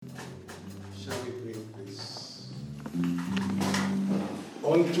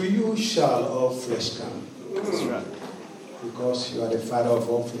Unto you shall all flesh come. That's right. Because you are the Father of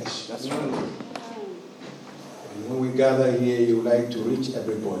all flesh. That's right. And when we gather here, you like to reach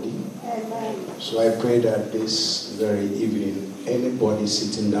everybody. So I pray that this very evening, anybody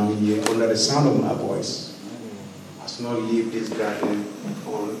sitting down here under the sound of my voice has not leave this gathering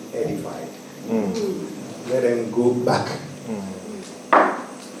unedified. Let them go back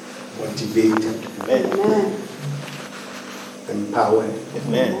motivated, empowered,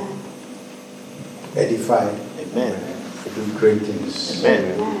 edified, to do great things.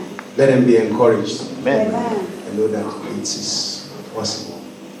 Let them be encouraged and know that it is possible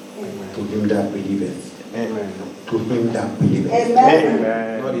to him that believeth. To him that believeth.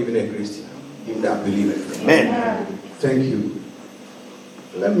 Not even a Christian. Him that believeth. Thank you.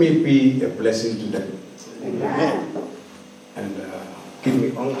 Let me be a blessing to them. And give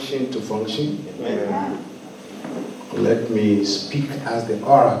me unction to function. Let me speak as the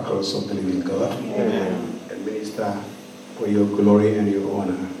oracles of the living God. And minister for your glory and your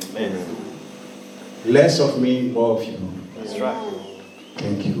honor. Less of me, more of you. That's right.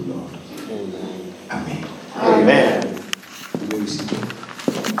 Thank you, Lord. Amen. Amen. You may be seated.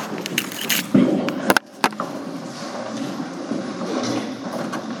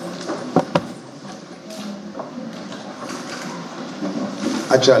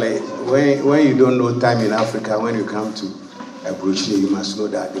 Actually, when you don't know time in Africa, when you come to Abuja, you must know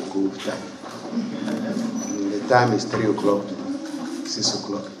that the good time. The time is 3 o'clock to 6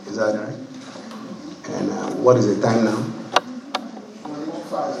 o'clock. Is that right? And what is the time now?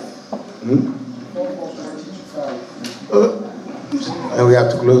 And we have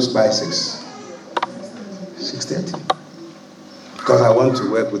to close by 6:30. Because I want to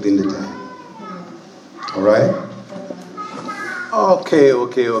work within the time. All right? Okay.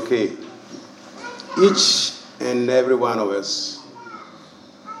 Each and every one of us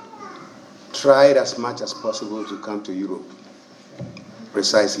tried as much as possible to come to Europe,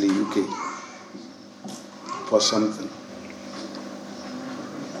 precisely UK, for something.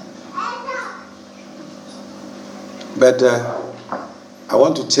 But I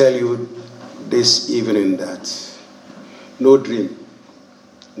want to tell you this evening that no dream,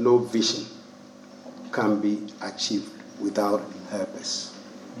 no vision can be achieved without purpose.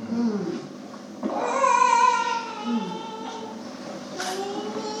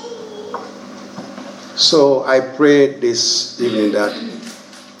 So I pray this evening that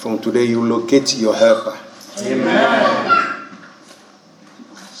from today you locate your helper. Amen.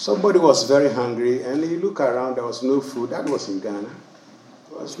 Somebody was very hungry and he looked around, there was no food. That was in Ghana.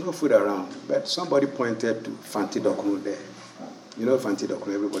 There was no food around. But somebody pointed to Fanti Dokno there. You know Fanti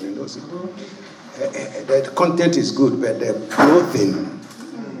Dokno, everybody knows it. The content is good, but the clothing,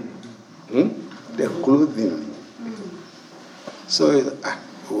 So,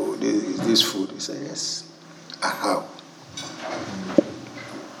 is this food? He said, yes. How?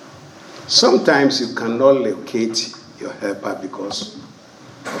 Sometimes you cannot locate your helper because of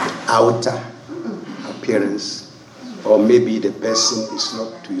the outer appearance, or maybe the person is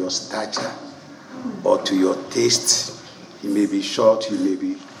not to your stature or to your taste. He may be short, he may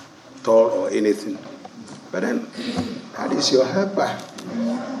be tall or anything. But then, that is your helper.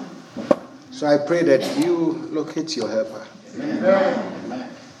 So I pray that you locate your helper. Amen.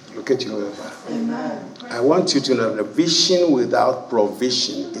 Locate your helper. Amen. I want you to know that vision without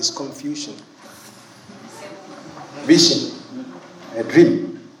provision is confusion. Vision, a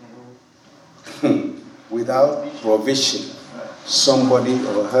dream, without provision, somebody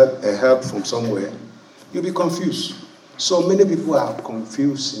or a help from somewhere, you'll be confused. So many people are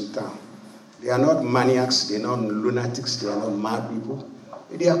confused in town. They are not maniacs, they are not lunatics, they are not mad people.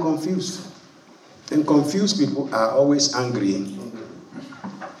 They are confused. And confused people are always angry.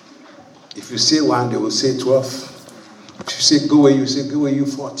 If you say 1, they will say 12. If you say go away, you say go away, you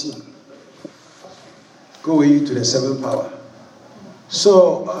 14. Go away you to the 7th power.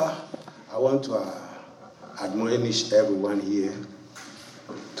 So I want to admonish everyone here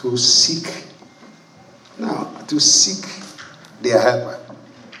to seek their helper.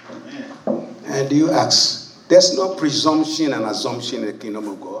 And you ask, there's no presumption and assumption in the kingdom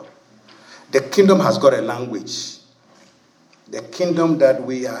of God. The kingdom has got a language. The kingdom that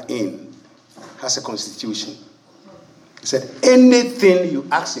we are in has a constitution. He said, anything you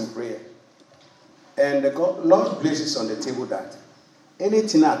ask in prayer, and the Lord places on the table that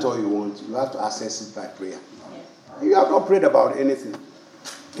anything at all you want, you have to access it by prayer. You have not prayed about anything,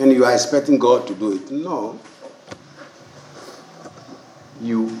 and you are expecting God to do it. No.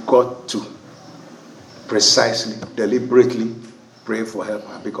 You got to precisely, deliberately pray for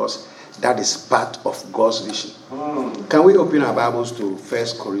helper because that is part of God's vision. Can we open our Bibles to 1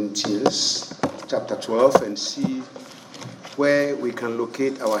 Corinthians chapter 12 and see where we can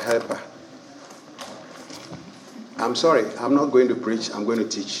locate our helper? I'm sorry, I'm not going to preach, I'm going to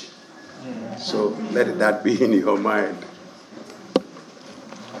teach. So let that be in your mind.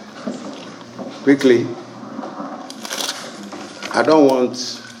 Quickly, I don't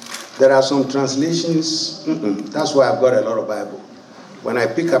want, there are some translations, that's why I've got a lot of Bible. When I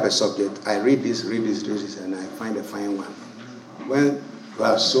pick up a subject, I read this, and I find a fine one. When you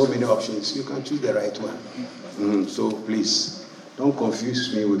have so many options, you can choose the right one. So please, don't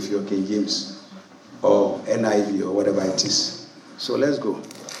confuse me with your King James or NIV or whatever it is. So let's go.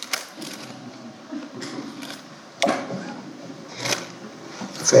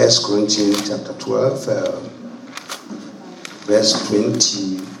 First Corinthians chapter 12, verse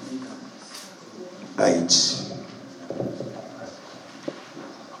 28.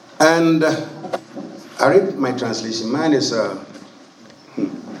 And I read my translation. Mine is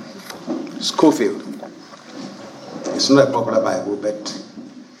Schofield. It's not a popular Bible, but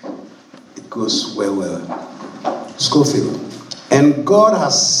it goes well. Schofield. And God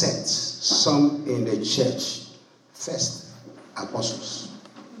has set some in the church. First, apostles.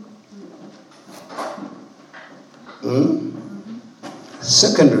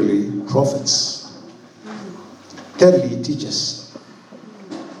 Secondly, prophets. Thirdly, teachers.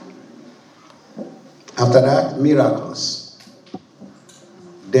 After that, miracles.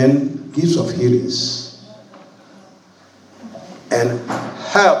 Then, gifts of healings. And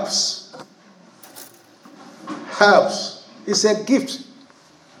helps. Helps. It's a gift.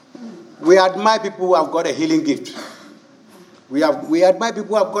 We admire people who have got a healing gift. We admire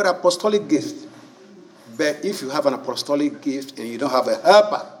people who have got an apostolic gift. But if you have an apostolic gift and you don't have a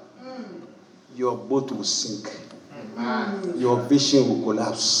helper, your boat will sink. Your vision will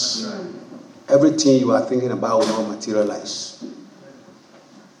collapse. Everything you are thinking about will not materialize.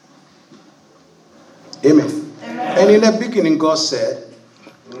 Amen. And in the beginning, God said,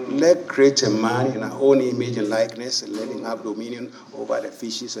 let create a man in our own image and likeness and let him have dominion over the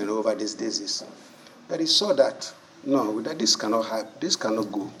fishes and over these diseases. But he saw that, no, that this cannot happen. This cannot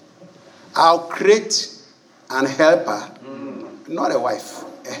go. I'll create an helper, not a wife,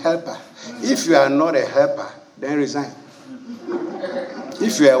 a helper. If you are not a helper, then resign.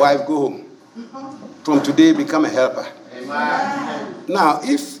 If you are a wife, go home. From today, become a helper. Amen. Now,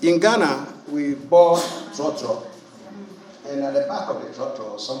 if in Ghana we bought trotro, and at the back of the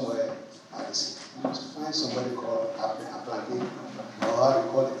trotro, somewhere, find somebody called a plantain, or how do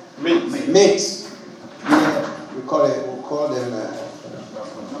you call it? Mate. Yeah, we call them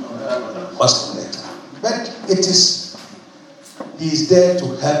what's. But he is there to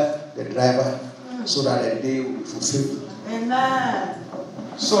help the driver so that the day will be fulfilled. Amen.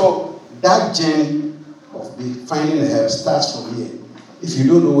 So that journey of finding the help starts from here. If you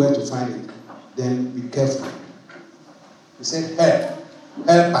don't know where to find it, then be careful. He said,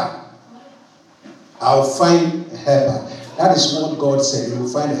 helper. I'll find a helper. That is what God said. He will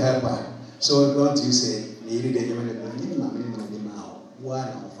find a helper. So don't you say,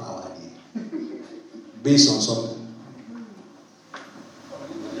 based on something.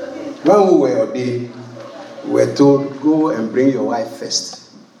 When we were ordained, we were told, go and bring your wife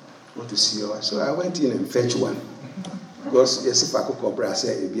first. I want to see your wife. So I went in and fetched one. Because if I could cobra, I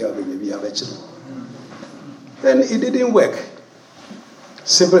said, then it didn't work.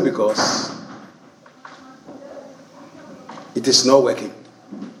 Simply because it is not working.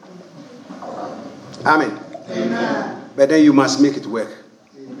 Amen. Amen. But then you must make it work.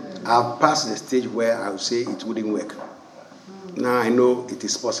 I've passed the stage where I would say it wouldn't work. Now I know it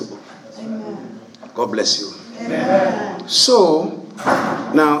is possible. Amen. God bless you. Amen. So,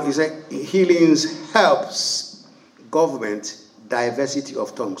 now it's like healings helps government diversity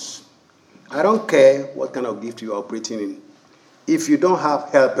of tongues. I don't care what kind of gift you are operating in. If you don't have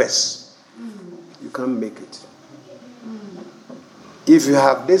helpers, you can't make it. If you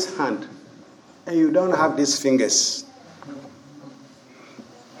have this hand and you don't have these fingers,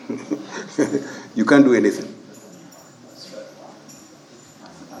 you can't do anything.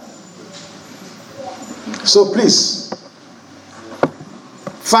 So please,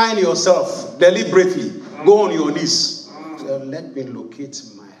 find yourself deliberately. Go on your knees. So let me locate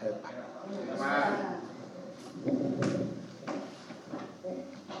my helper.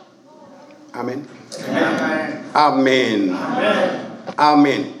 Amen. Amen. Amen.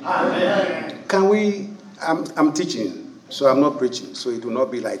 Amen. Amen. Can we? I'm teaching, so I'm not preaching. So it will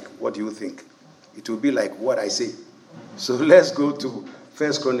not be like what you think. It will be like what I say. So let's go to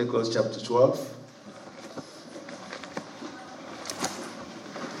 1 Chronicles chapter 12.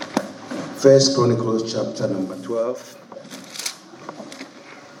 First Chronicles chapter number 12.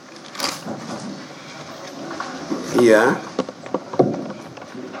 Yeah.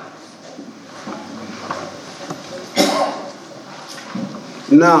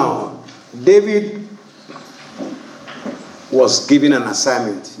 Now, David was given an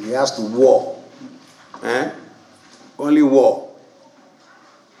assignment. He has to war. Only war.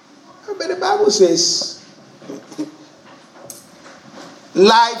 But the Bible says,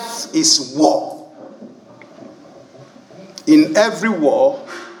 life is war. In every war,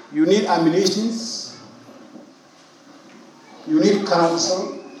 you need ammunitions, you need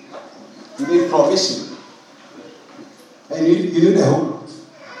counsel, you need provision, and you need a whole lot.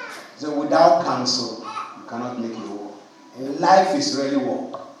 So without counsel, you cannot make a war. And life is really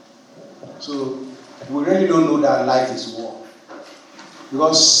war. So we really don't know that life is war.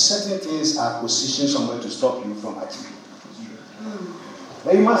 Because certain things are positioned somewhere to stop you from achieving.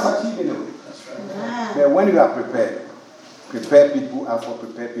 But you must achieve anyway. But when you are prepared, prepare people, and for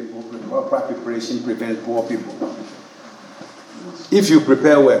prepare people, proper preparation prevents poor people. If you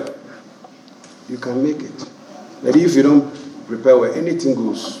prepare well, you can make it. But if you don't prepare well, anything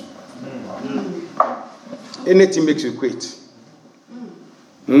goes. Anything makes you quit.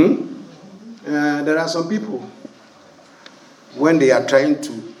 There are some people, when they are trying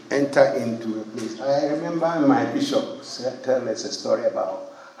to enter into a place. I remember my bishop tell us a story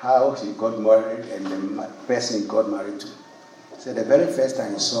about how he got married and the person he got married to. So the very first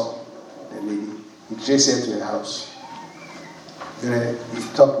time he saw the lady, he traced her to her house. Then he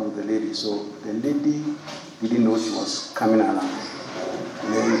talked with the lady. So the lady didn't know she was coming around.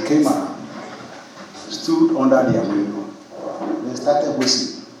 And then he came around, stood under their window, and started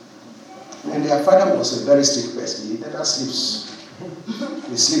whistling. And their father was a very strict person. He never sleeps.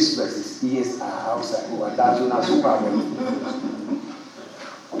 He sleeps like his ears are outside.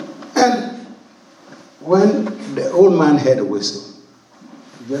 And when the old man heard the whistle,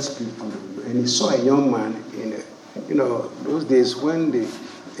 he just clicked on the window. And he saw a young man in those days when they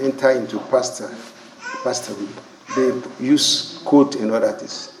enter into pastoral, they use coat and other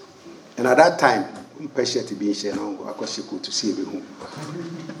things. And at that time,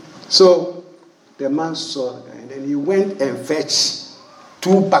 so the man saw the guy, and then he went and fetched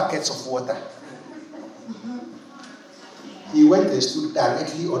 2 buckets of water. He went and stood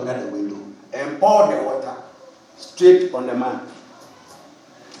directly under the window and poured the water straight on the man.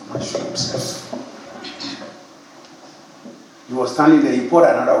 The man shook himself. He was standing there, he poured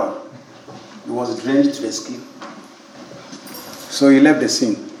another one. He was drenched to the skin. So he left the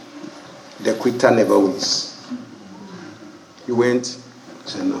scene. The quitter never wins. He went,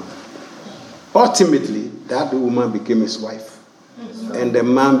 said no. Ultimately, that woman became his wife. And the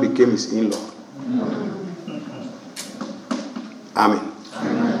man became his in-law. Amen.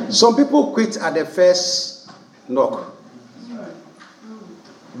 Amen. Some people quit at the first knock.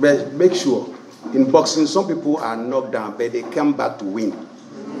 But make sure, in boxing, some people are knocked down, but they come back to win.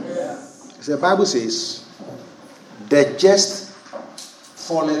 The Bible says, the just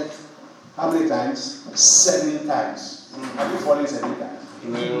falleth how many times? 7 times. Have you fallen 7 times?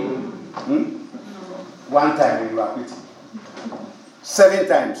 One time you are quitting. 7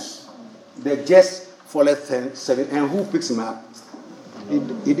 times. The just falleth 7. And who picks him up?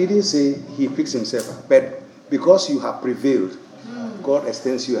 He didn't say he picks himself up. But because you have prevailed, God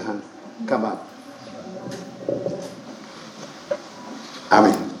extends you a hand. Come up.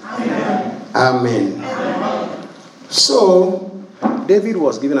 Amen. Amen. Amen. Amen. So, David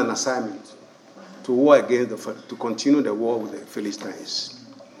was given an assignment to war against to continue the war with the Philistines.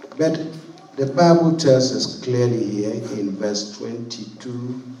 But the Bible tells us clearly here in verse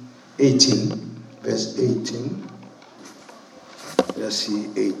 18. Verse 18. Let's see,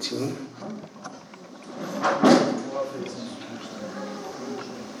 18.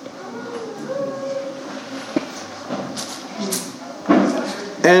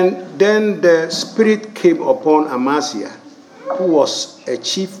 And then the Spirit came upon Amasiah, who was a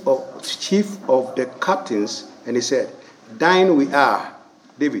chief of the captains, and he said, "Thine we are,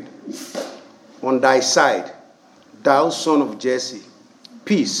 David, on thy side, thou son of Jesse.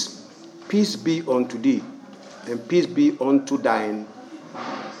 Peace be unto thee, and peace be unto thine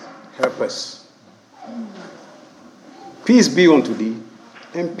helpers." Peace be unto thee,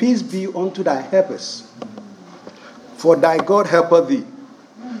 and peace be unto thy helpers. For thy God helpeth thee.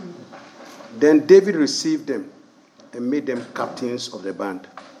 Then David received them and made them captains of the band.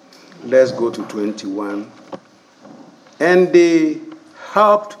 Let's go to 21. And they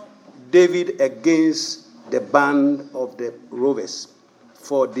helped David against the band of the rovers,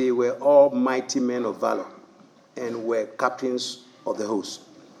 for they were all mighty men of valor and were captains of the host.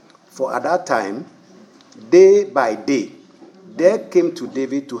 For at that time, day by day, there came to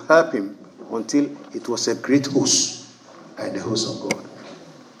David to help him until it was a great host, like the host of God.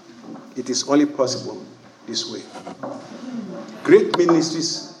 It is only possible this way. Great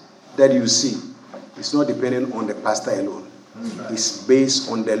ministries that you see is not dependent on the pastor alone. It's based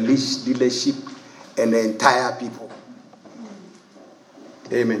on the leadership and the entire people.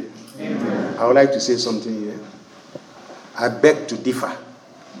 Amen. Amen. I would like to say something here. I beg to differ.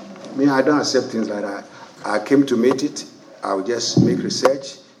 I don't accept things like that. I came to meet it. I'll just make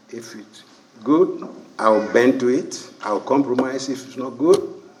research. If it's good, I'll bend to it. I'll compromise. If it's not good,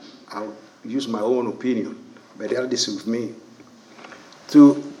 I'll use my own opinion. But the elders with me.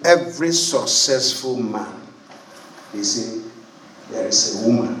 To every successful man, they say there is a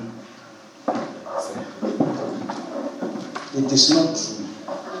woman. It is not true.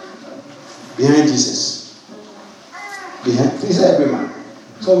 Behind Jesus. Behind Jesus, every man.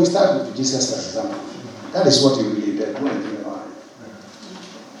 So we start with Jesus as example. That is what you really did.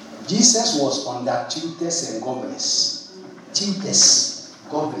 Jesus was under tutors and governors. Tutors,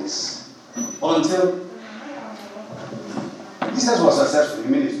 governors. Until Jesus was successful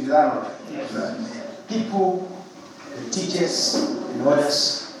in ministry. Is that not right? Yes. People, the teachers, and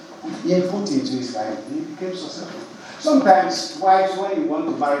others, input into his life. He became successful. Sometimes wives, when you want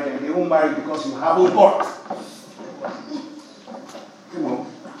to marry them, they won't marry because you haven't got.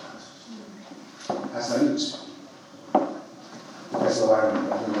 As a youth. That's why I'm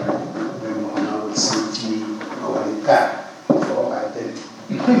now with CT or in the car for identity.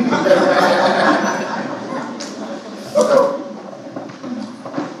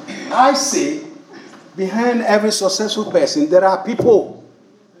 I say, behind every successful person, there are people.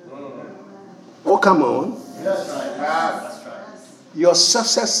 Oh, come on. That's right. That's right. Your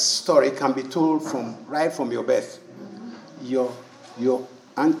success story can be told right from your birth. Your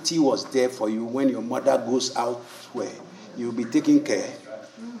auntie was there for you when your mother goes out where you'll be taking care.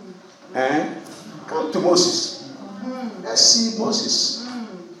 And come to Moses. Let's see Moses.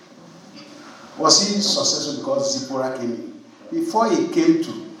 Was he successful because Zipporah came in? Before he came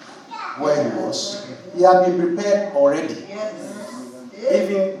to where he was, he had been prepared already.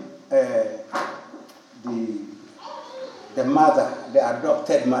 Even the mother, the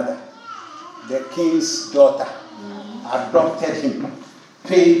adopted mother, the king's daughter, adopted him,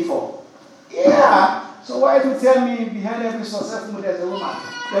 paid for. Yeah. So why do you tell me behind every successful there's a woman?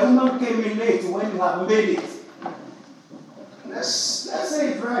 The woman came in late when you have made it. Let's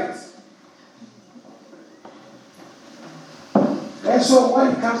say it right. And so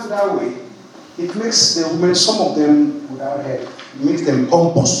when it comes to that way, it makes the women, some of them without head, it makes them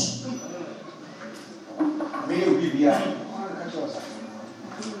pompous. Many will be behind.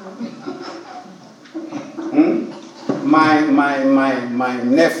 My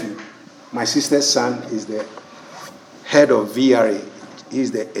nephew, my sister's son, is the head of VRA.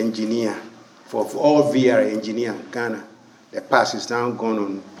 He's the engineer for all VRA engineer in Ghana. The past is now gone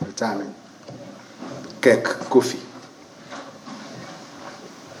on retirement. Kirk Kofi.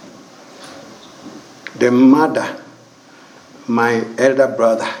 The mother, my elder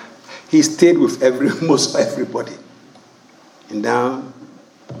brother, he stayed with most everybody. And now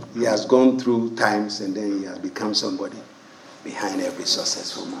he has gone through times and then he has become somebody behind every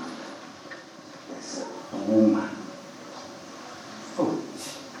successful man. Yes, a woman. Oh.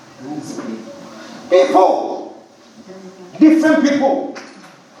 People, different people,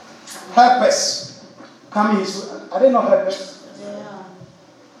 helpers, coming. Are they not helpers?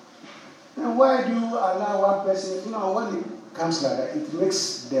 And why do you allow one person? When it comes like that, it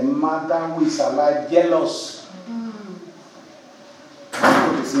makes the mother who is alive jealous.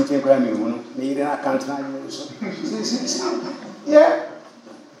 Yeah.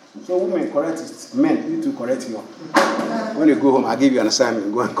 So women correct it. Men, you to correct you. When you go home, I'll give you an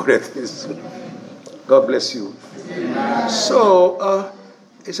assignment. Go and correct this. God bless you. So,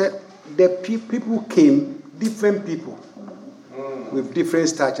 he said, the people came, different people. With different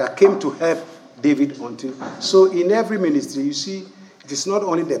stature, came to help David until. So in every ministry, you see, it is not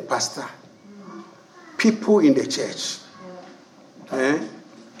only the pastor. People in the church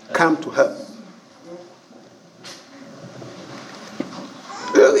come to help.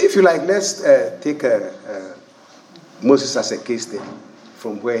 If you like, let's take Moses as a case study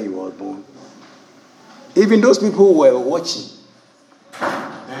from where he was born. Even those people who were watching,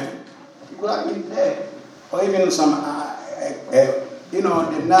 people have been there. Or even some,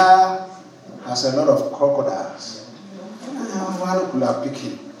 the Nile has a lot of crocodiles. One could have picked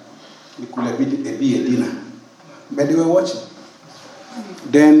him. It could have been a dinner. But they were watching.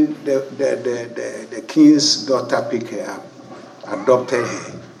 Then the king's daughter picked her up, adopted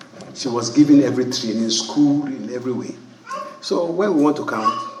her. She was given every training, school, in every way. So when we want to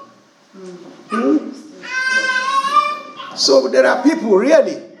count, so there are people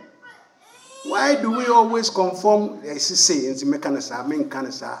really. Why do we always conform? I say in the mechanism,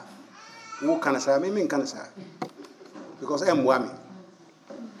 because I'm wami.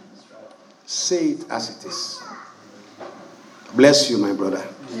 Say it as it is. Bless you, my brother.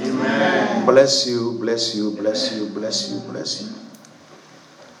 Amen. Bless you, bless you, bless you, bless you, bless you.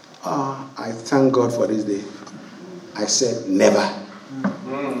 I thank God for this day. I said never.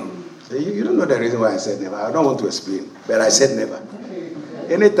 So you don't know the reason why I said never. I don't want to explain, but I said never.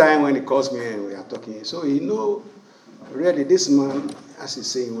 Anytime when he calls me and we are talking, so he know really this man, as he's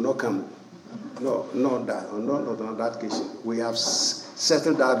saying, will not come. No, not that, not on that occasion. We have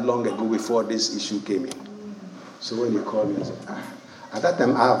settled that long ago before this issue came in. So when he called me, I said, at that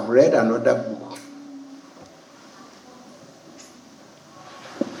time I've read another book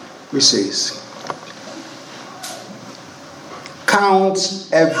which says, count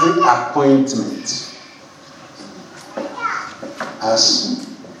every appointment as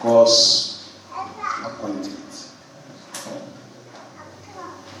God's appointment.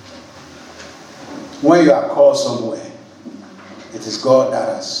 When you are called somewhere, it is God that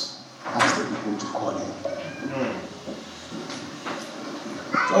has asked the people to call you.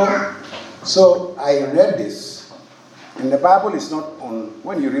 So I read this, and the Bible is not on,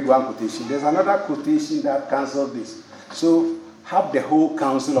 when you read one quotation, there's another quotation that cancels this. So have the whole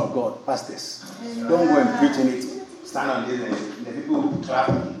counsel of God, pastors. Don't go and preach anything. Stand on this and the people who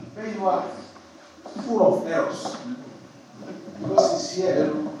travel. There you are, full of errors. Because it's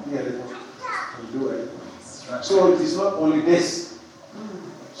here, do it. So it is not only this.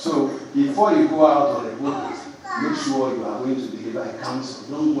 So before you go out on the boat, make sure you are going to deliver a counsel.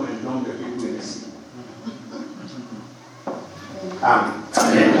 Don't go and numb the people in the sea. I'm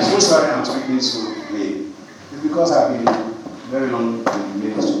so sorry I'm speaking so late. It's because I've been very long in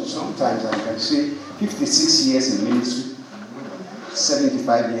ministry. Sometimes I can say 56 years in ministry,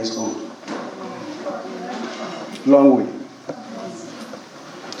 75 years old. Long way.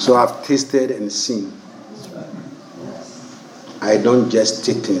 So I've tasted and seen. I don't just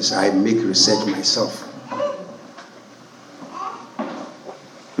take things, I make research myself.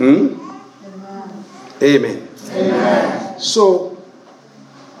 Amen. Amen. So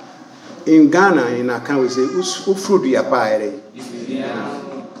in Ghana, in Accra, we say, "Ufrudu ya paere."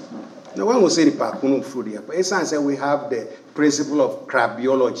 Now, one will say the pakunu ufrudu ya paere. It's say we have the principle of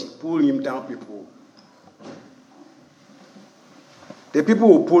crabbiology, pull him down, people. The people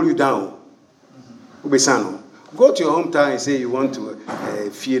will pull you down. Ubesano. Go to your hometown and say you want to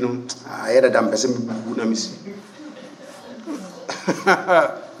feed them.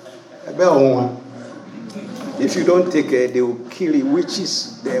 If you don't take care, they will kill you,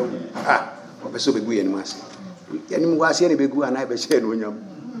 witches. They will.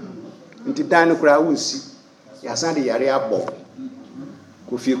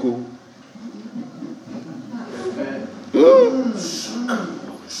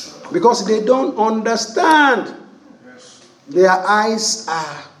 Because they don't understand. Their eyes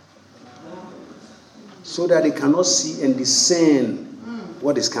are so that they cannot see and discern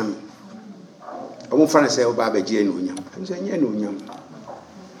what is coming.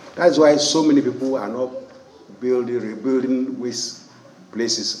 That's why so many people are not rebuilding waste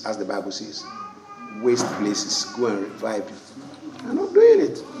places, as the Bible says. Waste places. Go and revive it. They're not doing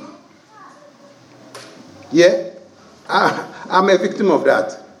it. Yeah, I'm a victim of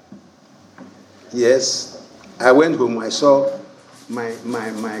that. Yes, I went home. I saw my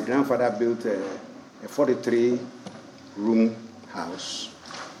grandfather built a 43-room house.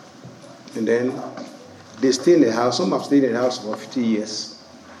 And then they stay in the house. Some have stayed in the house for 50 years.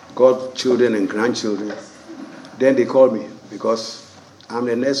 Got children and grandchildren. Then they called me because I'm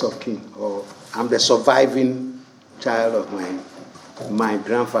the next of kin, or I'm the surviving child of my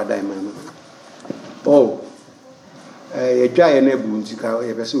grandfather and my mother. Oh. Maybe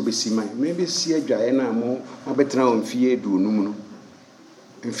see a giant more better on fear do no.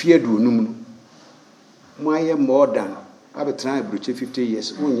 And fear do no. My more than I've been trying British 50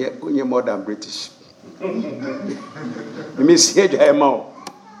 years, only more than British. You may see a giant more.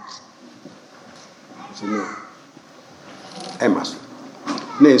 So, no. I must.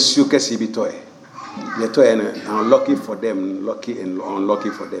 No, you can see the toy. The toy and unlucky for them, lucky and unlucky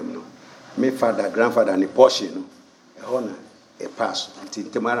for them. No. My father, grandfather, and a portion. Honor a pass until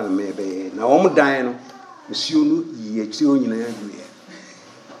tomorrow maybe now I'm dying. Monsieur, ye children in every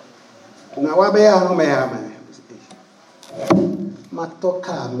now I no may have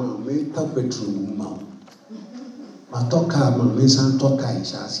Matoka, me top bedroom, Matoka, me san toka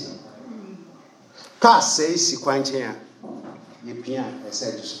is as car says si kwanchen ye pia e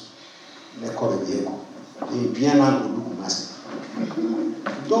said so le call the ego ye pia na go look massive.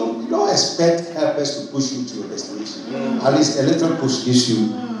 Don't expect helpers to push you to your destination. At least a little push gives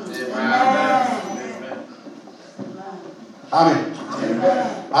you. Amen.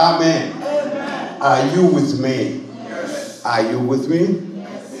 Amen. Are you with me? Are you with me?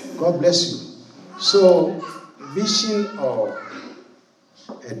 God bless you. So, vision or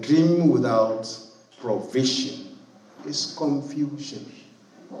a dream without provision is confusion.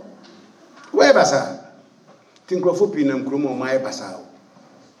 Where basa? Think of opinion, Krumo, my basa.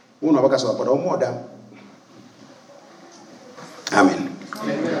 Amen.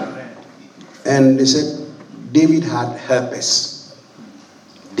 And they said, David had helpers.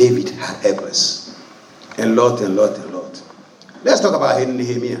 David had helpers. A lot. Let's talk about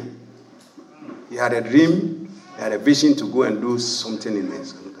Nehemiah. He had a dream, he had a vision to go and do something in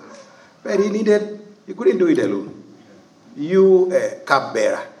this. But he couldn't do it alone. You,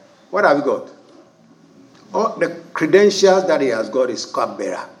 cupbearer, what have you got? All the credentials that he has got is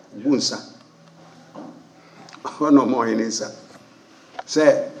cupbearer. Bunsa. Oh, no more in his. And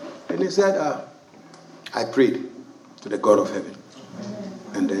he said, I prayed to the God of heaven.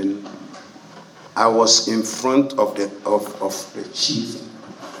 And then I was in front of the chief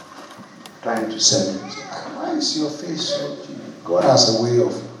trying to serve him. Why is your face so cheap? God has a way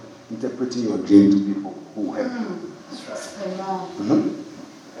of interpreting your dream to people who help you. Mm-hmm.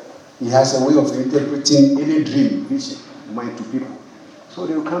 He has a way of interpreting any dream, vision, mind to people. So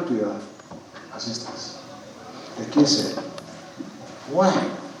they will come to your assistance. The king said, why?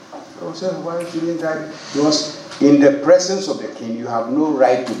 I said, why shouldn't I? Because in the presence of the king, you have no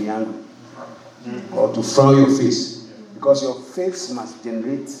right to be angry or to frown your face. Because your face must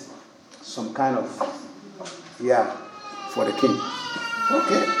generate some kind of, for the king.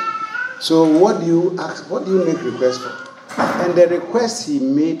 Okay. So what do you ask? What do you make request for? And the request he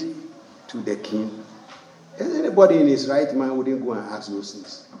made to the king, anybody in his right mind wouldn't go and ask those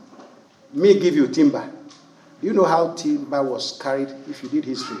things. Me give you timber. Do you know how timber was carried? If you did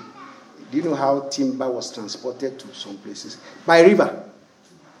history, do you know how timber was transported to some places? By river.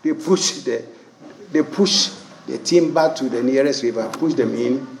 They push the timber to the nearest river, push them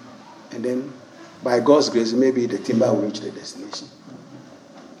in, and then by God's grace, maybe the timber will reach the destination.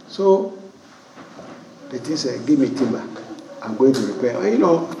 So the king said, give me timber. I'm going to repair.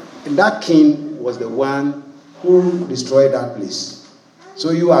 And that king was the one who destroyed that place. So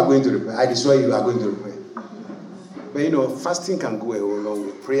you are going to repair. I destroy you, are going to repair. But fasting can go a long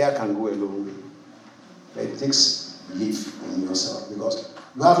way. Prayer can go a long way. But it takes belief in yourself because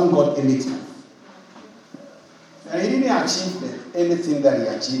you haven't got anything. And he didn't achieve anything that he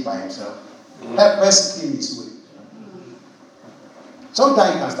achieved by himself. Helpers came his way.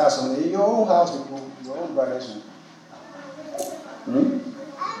 Sometimes you can start something in your own house, your own brothers.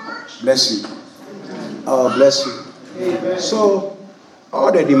 Bless you. Oh, bless you. Amen. So,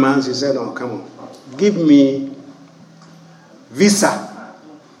 all the demands, he said, oh, come on. Give me visa.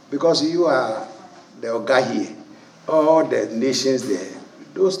 Because you are the Oga here. All the nations there.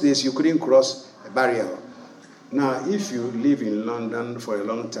 Those days, you couldn't cross a barrier. Now, if you live in London for a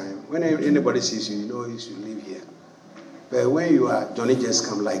long time, when anybody sees you, you know you should live here. But when you are Johnny Just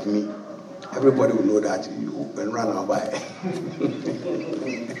Come like me, everybody will know that you can run out by.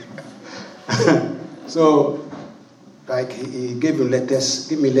 So, like he gave me letters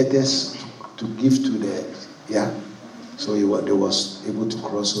to give to the, So he was able to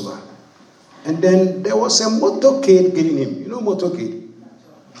cross over. And then there was a motorcade giving him. You know motorcade?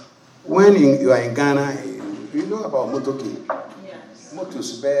 When you are in Ghana, you know about motorcade? Yes.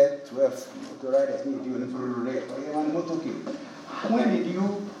 Motors, bear, 12, motor riders, motorcade. When did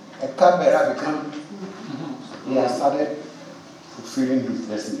you, a car bearer, become, he has started fulfilling his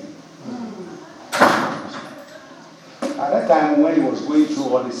destiny? At that time, when he was going through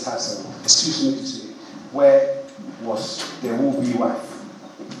all this hassle, excuse me to say, where was the would-be wife?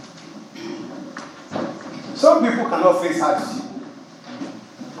 Some people cannot face hardship.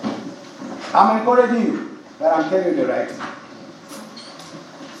 I'm encouraging you, but I'm telling you the right thing.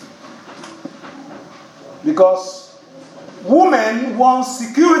 Because women want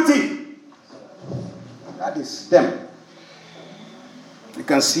security. That is them. You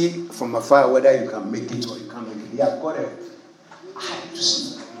can see from afar whether you can make it or you can't make it. He has got a eye to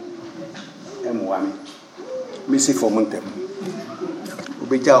see. M1. Missy for Montem.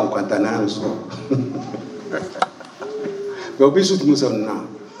 Ubeja on Quantanano. But we should move on now.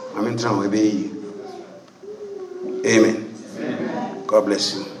 I'm in trouble. Amen. God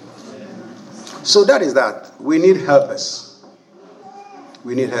bless you. So that is that. We need helpers.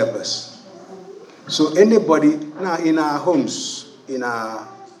 We need helpers. So anybody now in our homes, in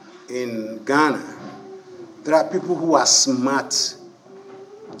Ghana, there are people who are smart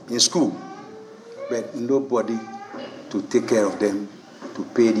in school, but nobody to take care of them, to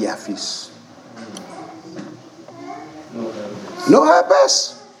pay their fees. No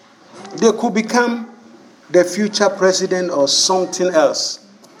helpers. They could become the future president or something else,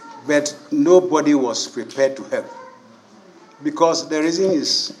 but nobody was prepared to help. Because the reason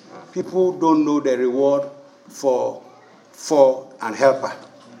is people don't know the reward for an helper.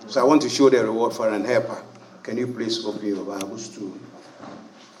 So I want to show the reward for an helper. Can you please open your Bibles to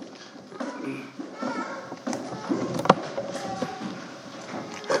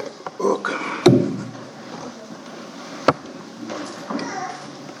okay.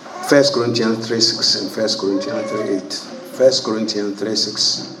 1 Corinthians 3:6 and 1 Corinthians 3:8. 1 Corinthians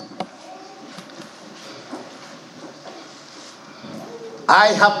 3:6.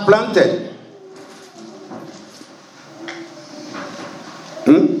 I have planted.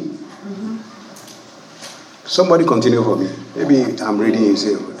 Somebody continue for me. Maybe I'm reading you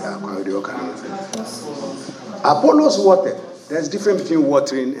say, Apollos watered. There's difference between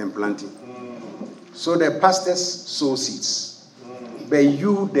watering and planting. So the pastors sow seeds. But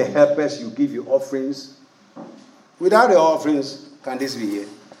you, the helpers, you give your offerings. Without the offerings, can this be here?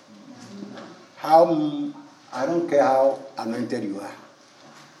 I don't care how anointed you are.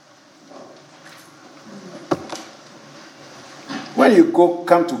 When you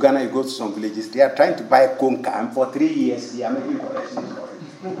come to Ghana, you go to some villages, they are trying to buy konka, and for 3 years, they are making corrections for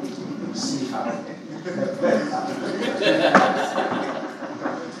it. See how.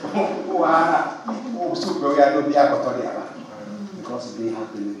 Because they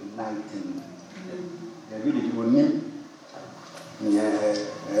have been enlightened. They really do need.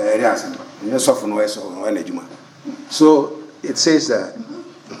 So it says that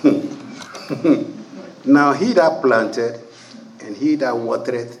now he that planted and he that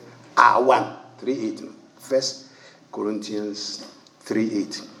watered are one. 3:8. 1 Corinthians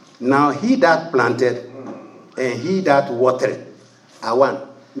 3:8. Now he that planted and he that watered are one.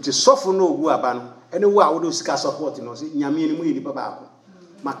 It is suffer no go aban. Anywhere I would sika support no say nyame ni mu yi nipa baako.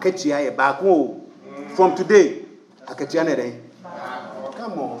 Maketia ye baako. From today, aketia na den.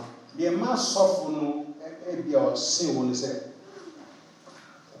 Come on. The man suffer no e be o sin won say.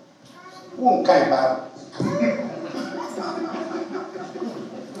 Won kai ba.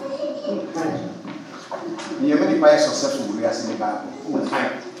 You many buy successful we are saying Bible.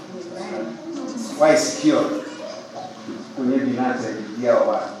 Why secure? When you be not a year or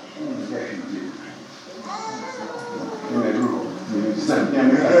what?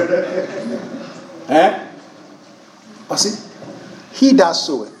 See, he that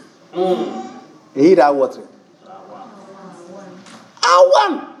soweth, he that watereth.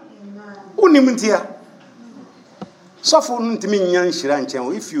 One. Unimuntia. So for ntimi nya nhira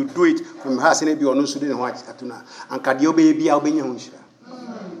nchen if you do it from has na bi ono so de ho atuna anka de obe bia obenya ho nhira.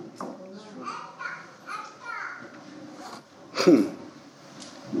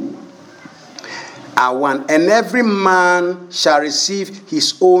 And every man shall receive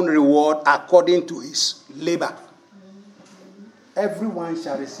his own reward according to his labor. Everyone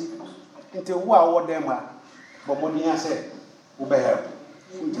shall receive. Until who are what them are. But what he said, obey help.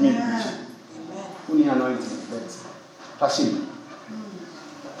 Only anointing. Passion.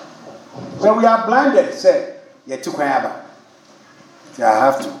 When we are blinded, say, I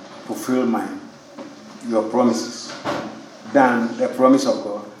have to fulfill your promises than the promise of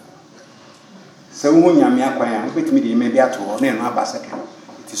God. So it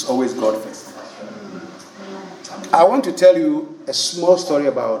is always God first. I want to tell you a small story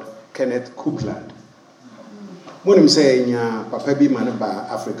about Kenneth Copeland. When him say Papa bi man ba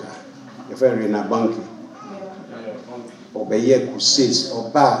Africa, the friend na banki. Or by crusades or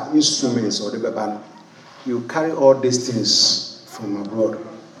bar instruments or the bebano. You carry all these things from abroad.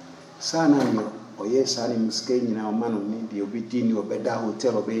 Sana no or yes, I am scaling our man of me, the obedient or better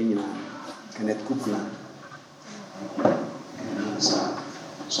hotel or being Kenneth Copeland. And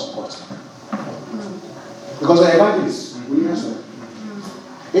support. Because the evangelists, we answer.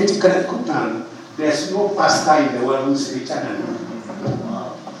 It's Kenneth Copeland. There's no pastor in the world who's richer than him.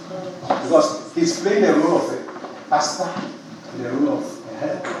 Because he's playing the role of a pastor, the role of a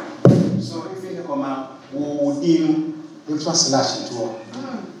helper. So if you come out, it was slash into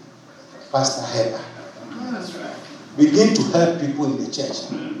pastor helper. That's right. Begin to help people in the church.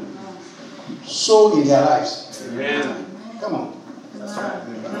 So in their lives. Amen. Come on. That's right.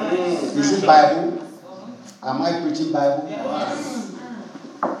 Is it Bible? Am I preaching Bible? Yes.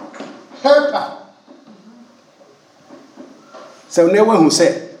 Helper. So no one who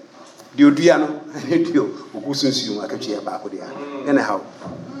said, Diodiano, and you, who soon you like a chair back with you. Anyhow,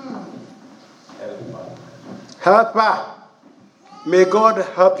 helper. May God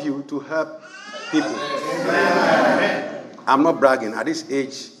help you to help people. I'm not bragging. At this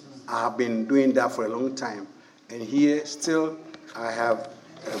age, I have been doing that for a long time. And here, still, I have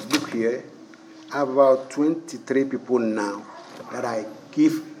a book here. I have about 23 people now that I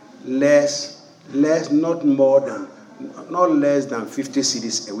give not less than 50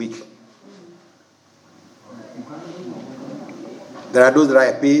 cedis a week. There are those that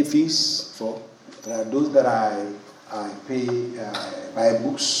I pay fees for. There are those that I pay buy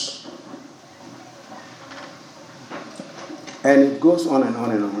books. And it goes on and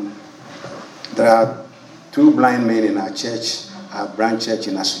on and on. There are 2 blind men in our church, our branch church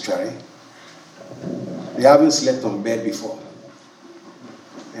in Asuchari. They haven't slept on bed before.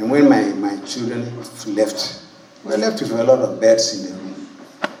 And when my children left, we left with a lot of beds in the room.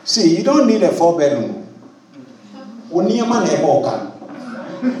 See, you don't need a 4-bedroom. Only a man a walk.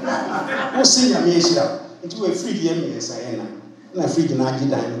 Who sing a measure into a free year, and a free Nagi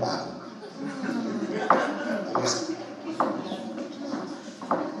dine back.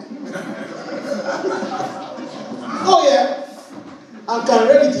 Oh, yeah. And can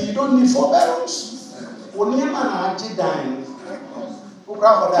reality, you don't need 4 bedrooms. Only a man actually dying. Who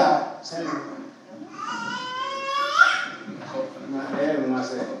grab that? Send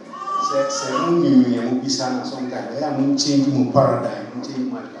changing paradigm, changing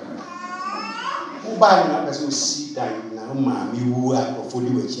my who buy an person see dying now, mammy, who are for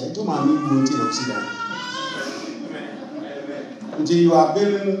you, to mammy, who see dying. Until you are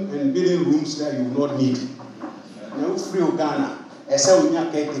building rooms that you will not need. No free Ghana, a selling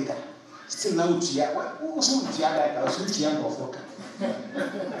your caretaker. Still no chia. Who's no chia like I was chia of work?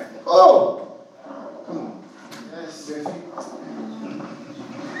 Oh, come on.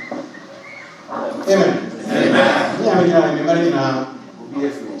 Amen. Amen.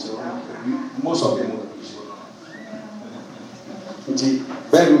 Yeah, most of them will be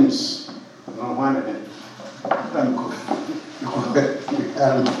bedrooms. No one of them. I don't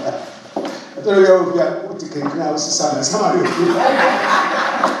know if you are put to now, somebody.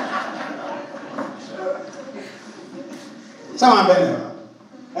 Someone better.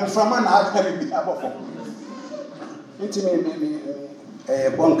 And from an archive, be above. A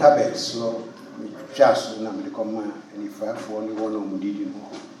bone cabbage, so just number the command, and if I for only one of did you know.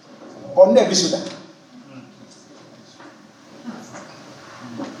 Or never so that.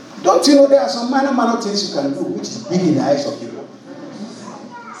 Don't you know there are some minor things you can do which is big in the eyes of people?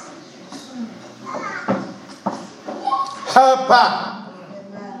 Helper.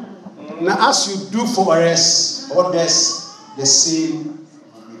 Now, as you do for us, others, the same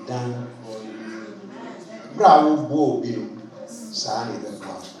will be done for you. Bravo, Bo, Bill, Sani, the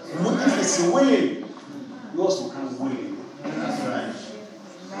God. If it's willing, you also can willing.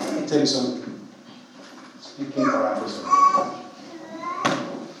 Let me tell you something. Speaking for others.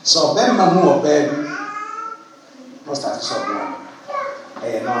 So, Ben Mamu or baby, must have to solve one.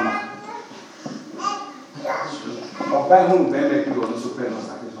 Normal. Or by whom Ben you on the Supreme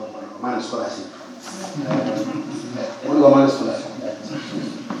Man scholarship. Only one scholarship.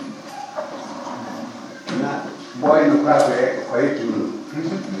 Now, boy in the crowd, quite to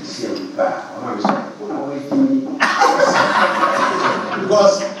see him back.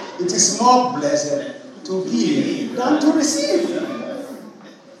 Because it is more blessed to give than to receive.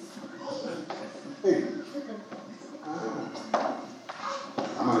 Hey.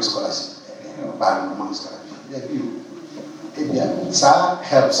 I'm a scholarship. I'm a scholarship. That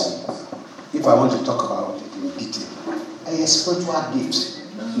helps me if I want to talk about it in detail. A spiritual gift,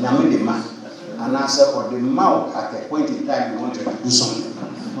 namely the man, and answer or the mouth at a point in time you wanted to do something,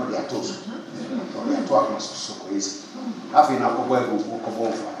 not their toes, or their talk was so crazy. After now,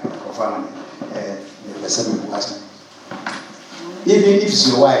 even if it's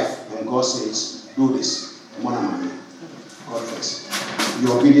your wife and God says, do this, God first.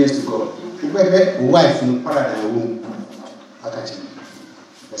 Your obedience to God. Your wife in paradise womb.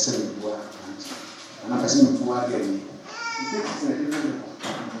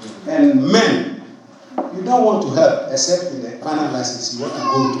 And men, you don't want to help except in the final license. You want to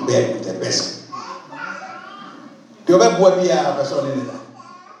go to bed with the person.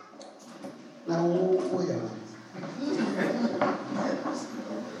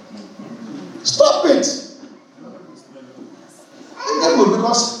 Stop it.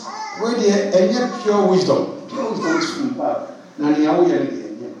 Because where they pure wisdom. Pure wisdom is from God.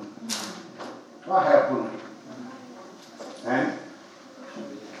 What happened? Eh?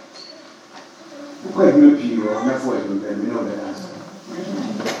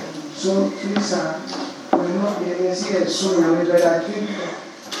 So please, we're not here soon, but I think.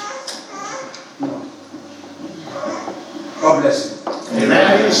 No. God bless you.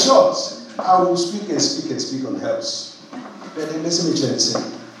 Amen. In short, I will speak on helps. But then listen to me say,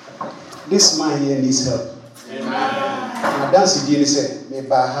 this man here needs help. Amen. Now dance again, say, me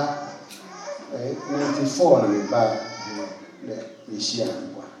baha 94 and me baha the share.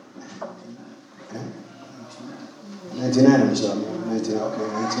 99 I'm sure.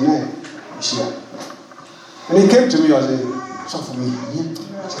 99 share. And he came to me, I said, so for me,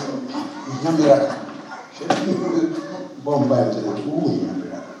 bomb by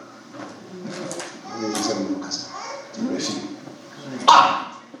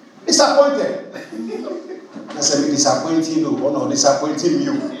disappointed. I said, disappointing you, or no, disappointing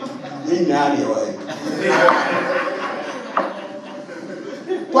you.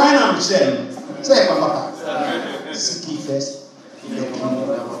 Why not say, Papa, seek ye first the kingdom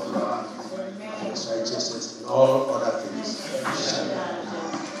of God, His righteousness, and all other things.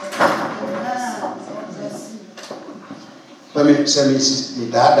 Let me say,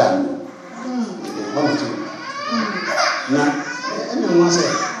 the dad, one or two. Now, everyone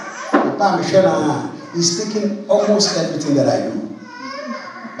said, he's taking almost everything that I do,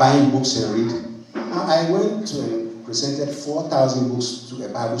 buying books and reading. Now, I went to and presented 4,000 books to a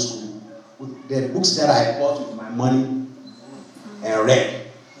Bible school with the books that I bought with my money and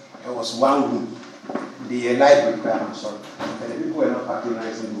read. There was one room, the library, I'm sorry, and the people were not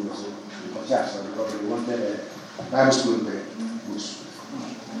patronizing books because they wanted a Bible school books.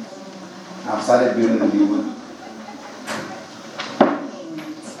 I've started building a new one.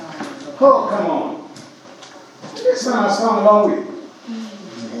 Oh, come on. This man has come a long way.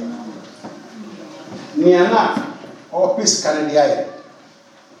 Niana, or peace Canada.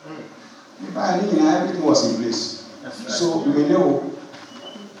 Everything was in place. So we know.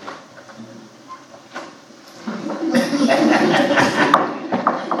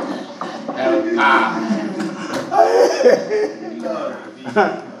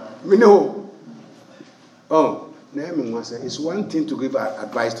 We know. Oh, it's one thing to give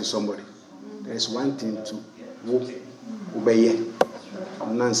advice to somebody. There's one thing to obey.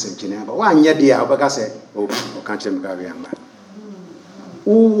 Nonsense, but one year, dear, I say, oh, can't you carry on?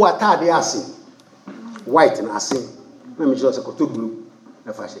 What are they asking? White and asking. Let me just go to blue.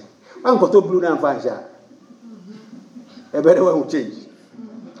 The fashion. One go to blue and fashion. A better one will change.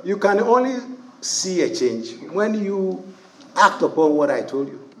 You can only see a change when you act upon what I told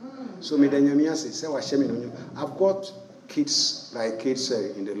you. So, I've got kids like kids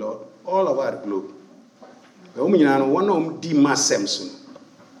in the Lord all over the globe. One of them Dima Samson.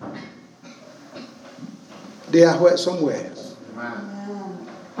 They are somewhere else.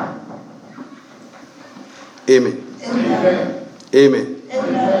 Amen. Amen. Amen.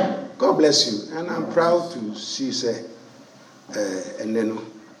 Amen. God bless you. And I'm proud to see, say, and then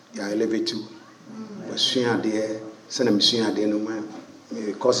I love it too. But soon there, send them soon there, no man.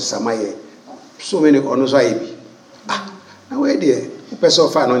 Because it's a my so many honors I be. Now where there? Person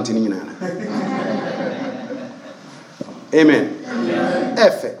of anointing in Amen.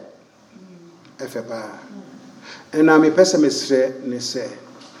 Efe. And I'm a pessimist. Say,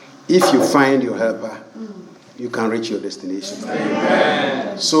 if you find your helper, you can reach your destination.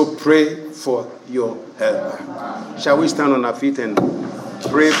 Amen. So pray for your helper. Shall we stand on our feet and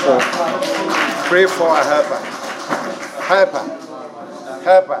pray for our helper? Helper.